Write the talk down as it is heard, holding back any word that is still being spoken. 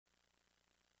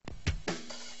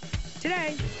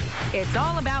Today, it's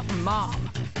all about Mom.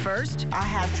 First, I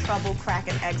have trouble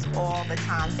cracking eggs all the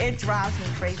time. It drives me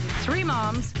crazy. 3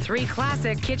 moms, 3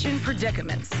 classic kitchen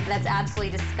predicaments. That's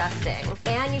absolutely disgusting.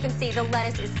 And you can see the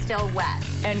lettuce is still wet.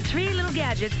 And 3 little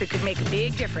gadgets that could make a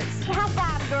big difference. High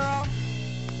five, girl.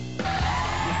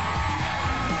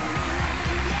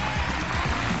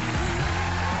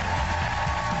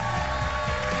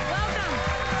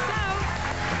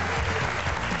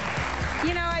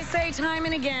 Say time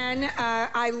and again,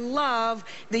 I love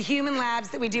the human labs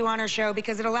that we do on our show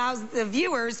because it allows the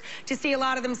viewers to see a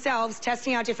lot of themselves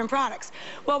testing out different products.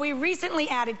 Well, we recently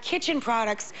added kitchen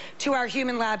products to our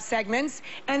human lab segments,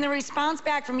 and the response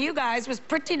back from you guys was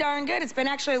pretty darn good. It's been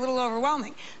actually a little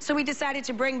overwhelming. So we decided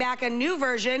to bring back a new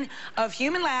version of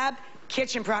human lab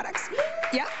kitchen products.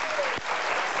 Yep.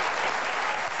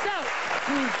 So,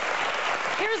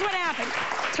 here's what happened.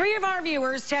 3 of our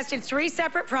viewers tested 3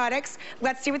 separate products.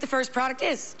 Let's see what the first product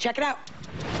is. Check it out.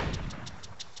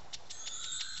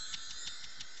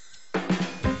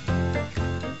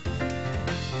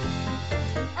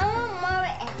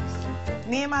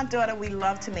 Me and my daughter, we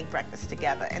love to make breakfast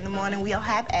together. In the morning, we'll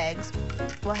have eggs.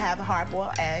 We'll have a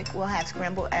hard-boiled egg. We'll have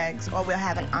scrambled eggs, or we'll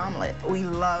have an omelet. We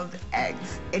love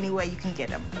eggs any way you can get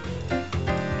them.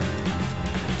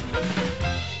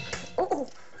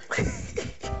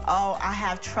 Oh, I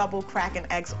have trouble cracking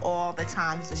eggs all the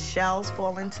time. The shells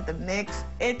fall into the mix.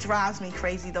 It drives me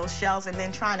crazy, those shells, and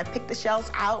then trying to pick the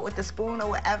shells out with the spoon or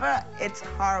whatever, it's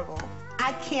horrible.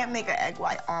 I can't make an egg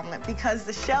white omelet because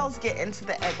the shells get into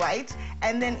the egg whites,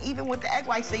 and then even with the egg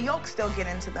whites, the yolks still get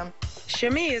into them.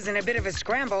 Shami is in a bit of a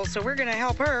scramble, so we're gonna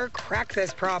help her crack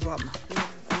this problem.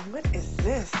 What is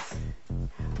this?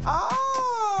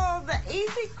 Oh, the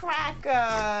Easy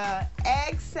Cracker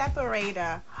egg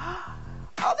separator.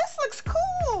 Oh, this looks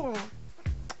cool.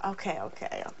 Okay.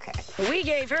 We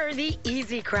gave her the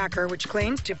Easy Cracker, which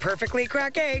claims to perfectly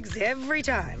crack eggs every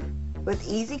time. With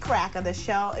Easy Cracker, the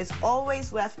shell is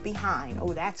always left behind.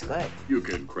 Oh, that's good. You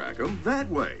can crack them that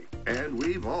way. And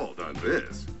we've all done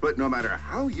this. But no matter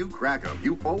how you crack them,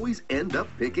 you always end up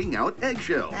picking out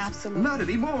eggshells. Absolutely. Not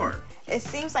anymore. It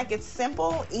seems like it's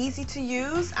simple, easy to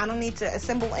use. I don't need to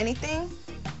assemble anything.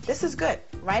 This is good.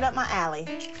 Right up my alley.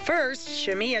 First,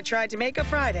 Shamia tried to make a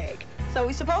fried egg. So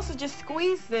we're supposed to just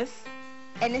squeeze this,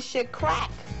 and it should crack.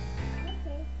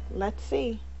 Let's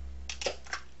see.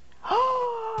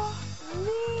 Oh,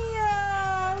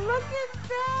 Mia, look at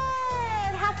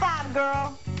that. High five,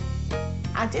 girl.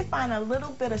 I did find a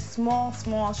little bit of small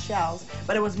shells,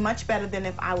 but it was much better than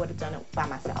if I would have done it by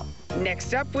myself.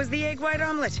 Next up was the egg white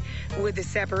omelet. Would the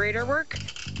separator work?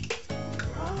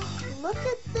 Oh, look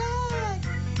at that.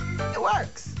 It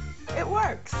works. It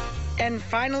works. And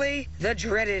finally, the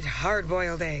dreaded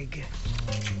hard-boiled egg.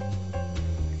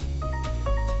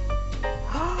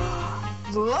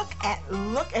 Look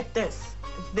at this.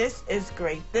 This is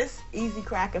great. This Easy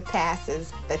Cracker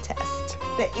passes the test.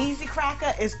 The Easy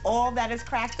Cracker is all that is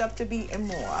cracked up to be and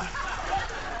more.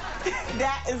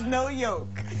 That is no yolk.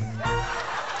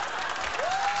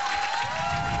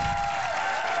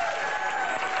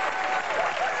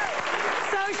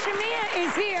 Shamia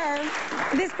is here.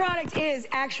 This product is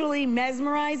actually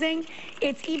mesmerizing.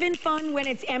 It's even fun when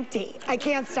it's empty. I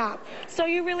can't stop. So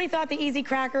you really thought the Easy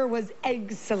Cracker was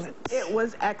excellent? It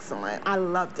was excellent. I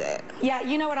loved it. Yeah,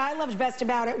 you know what I loved best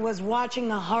about it was watching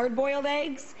the hard-boiled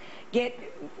eggs get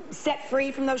set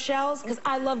free from those shells, because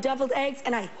I love deviled eggs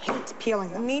and I hate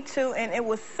peeling them. Me too, and it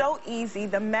was so easy.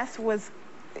 The mess was,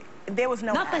 there was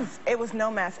no Nothing. mess. It was no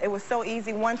mess. It was so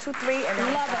easy. 1, 2, 3, and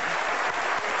then love it.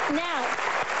 Now,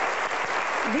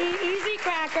 the Easy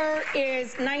Cracker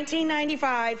is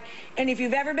 $19.95, and if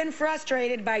you've ever been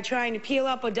frustrated by trying to peel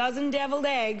up a dozen deviled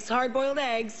eggs, hard-boiled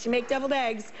eggs, to make deviled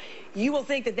eggs, you will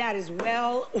think that that is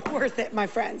well worth it, my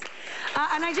friends.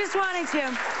 And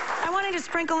I wanted to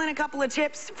sprinkle in a couple of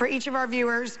tips for each of our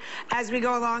viewers as we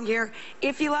go along here.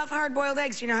 If you love hard-boiled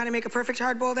eggs, do you know how to make a perfect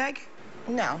hard-boiled egg?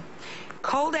 No.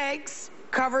 Cold eggs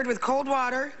covered with cold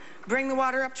water. Bring the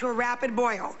water up to a rapid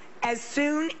boil. As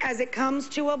soon as it comes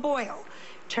to a boil,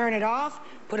 turn it off,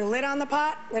 put a lid on the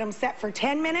pot, let them set for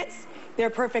 10 minutes. They're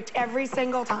perfect every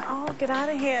single time. Oh, get out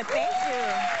of here. Thank you.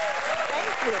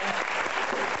 Thank you.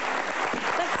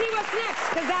 Let's see what's next,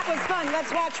 because that was fun.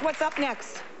 Let's watch what's up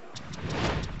next.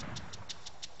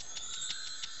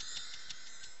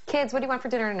 Kids, what do you want for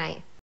dinner tonight?